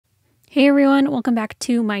Hey everyone, welcome back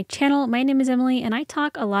to my channel. My name is Emily and I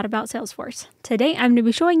talk a lot about Salesforce. Today I'm going to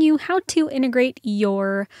be showing you how to integrate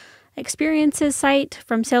your experiences site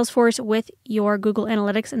from Salesforce with your Google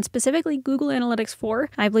Analytics, and specifically Google Analytics 4.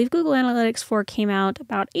 I believe Google Analytics 4 came out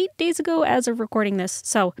about 8 days ago as of recording this,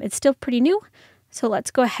 so it's still pretty new. So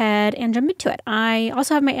let's go ahead and jump into it. I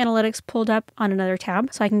also have my analytics pulled up on another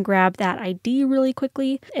tab so I can grab that ID really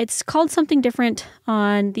quickly. It's called something different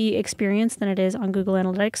on the experience than it is on Google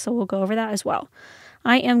Analytics, so we'll go over that as well.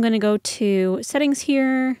 I am going to go to settings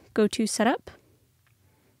here, go to setup,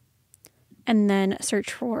 and then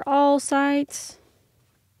search for all sites.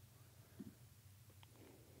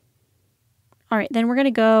 All right, then I'm going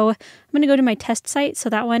to go to my test site. So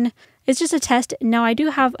that one is just a test. Now I do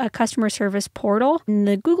have a customer service portal, and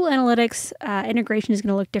the Google Analytics integration is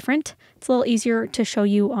going to look different. It's a little easier to show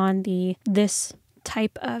you on this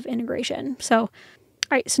type of integration. So, all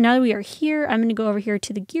right, so now that we are here, I'm going to go over here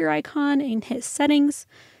to the gear icon and hit settings,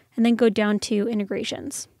 and then go down to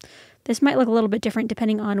integrations. This might look a little bit different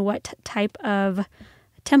depending on what type of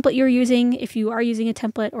template you're using, if you are using a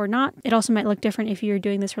template or not. It also might look different if you're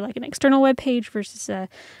doing this for like an external web page versus a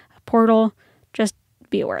portal. Just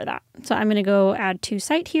be aware of that. So I'm going to go add to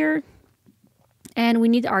site here, and we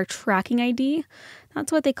need our tracking ID.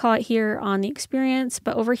 That's what they call it here on the experience,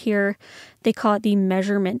 but over here they call it the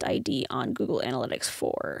measurement ID on Google Analytics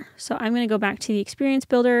 4. So I'm going to go back to the experience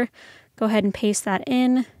builder, go ahead and paste that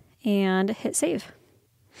in and hit save.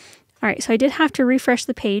 All right, so I did have to refresh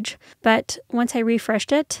the page, but once I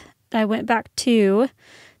refreshed it, I went back to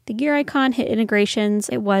the gear icon, hit integrations,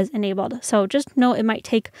 it was enabled. So just know it might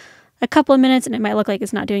take a couple of minutes and it might look like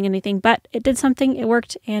it's not doing anything, but it did something, it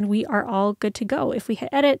worked, and we are all good to go. If we hit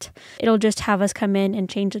edit, it'll just have us come in and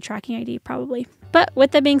change the tracking ID probably. But with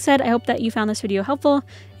that being said, I hope that you found this video helpful.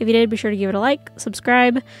 If you did, be sure to give it a like,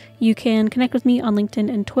 subscribe. You can connect with me on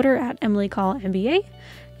LinkedIn and Twitter at EmilyCallMBA.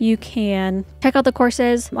 You can check out the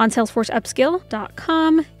courses on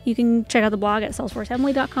salesforceupskill.com. You can check out the blog at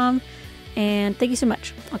salesforceemily.com. And thank you so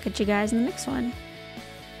much. I'll catch you guys in the next one.